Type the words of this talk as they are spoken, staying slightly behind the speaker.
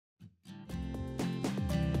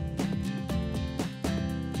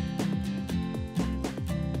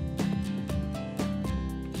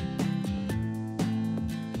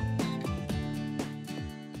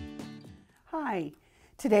Hi,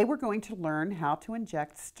 today we're going to learn how to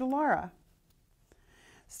inject Stelara.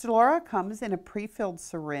 Stelara comes in a pre-filled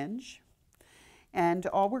syringe, and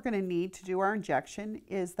all we're going to need to do our injection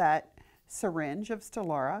is that syringe of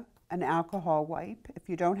Stelara, an alcohol wipe. If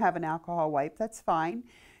you don't have an alcohol wipe, that's fine.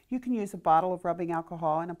 You can use a bottle of rubbing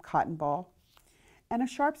alcohol and a cotton ball and a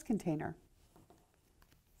sharps container.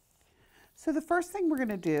 So the first thing we're going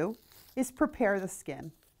to do is prepare the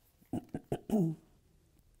skin.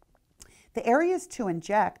 The areas to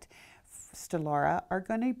inject Stelara are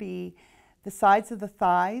going to be the sides of the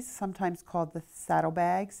thighs, sometimes called the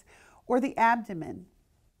saddlebags, or the abdomen.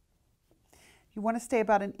 You want to stay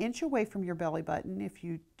about an inch away from your belly button if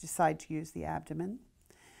you decide to use the abdomen.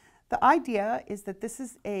 The idea is that this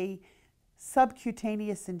is a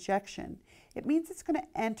subcutaneous injection. It means it's going to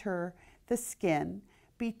enter the skin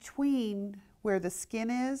between where the skin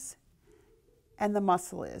is and the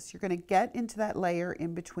muscle is. You're going to get into that layer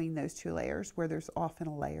in between those two layers where there's often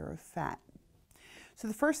a layer of fat. So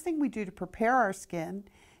the first thing we do to prepare our skin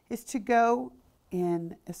is to go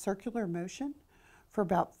in a circular motion for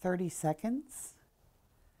about 30 seconds.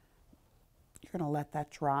 You're going to let that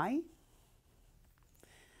dry.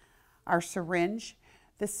 Our syringe,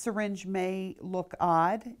 this syringe may look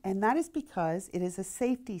odd, and that is because it is a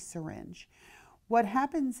safety syringe. What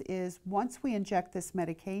happens is once we inject this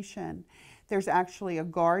medication, there's actually a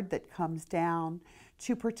guard that comes down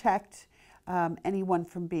to protect anyone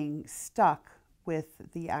from being stuck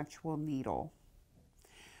with the actual needle.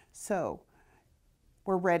 So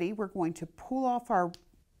we're ready. We're going to pull off our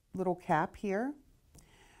little cap here.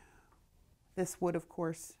 This would, of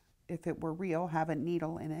course, if it were real, have a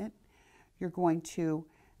needle in it. You're going to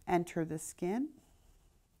enter the skin,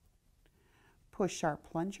 push our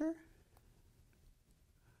plunger,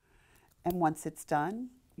 and once it's done,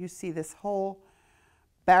 you see this whole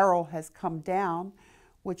barrel has come down,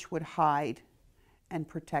 which would hide and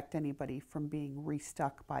protect anybody from being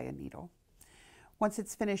restuck by a needle. Once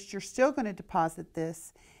it's finished, you're still going to deposit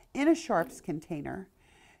this in a sharps container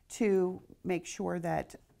to make sure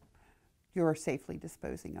that you're safely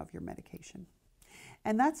disposing of your medication.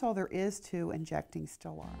 And that's all there is to injecting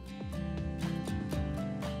Stelara.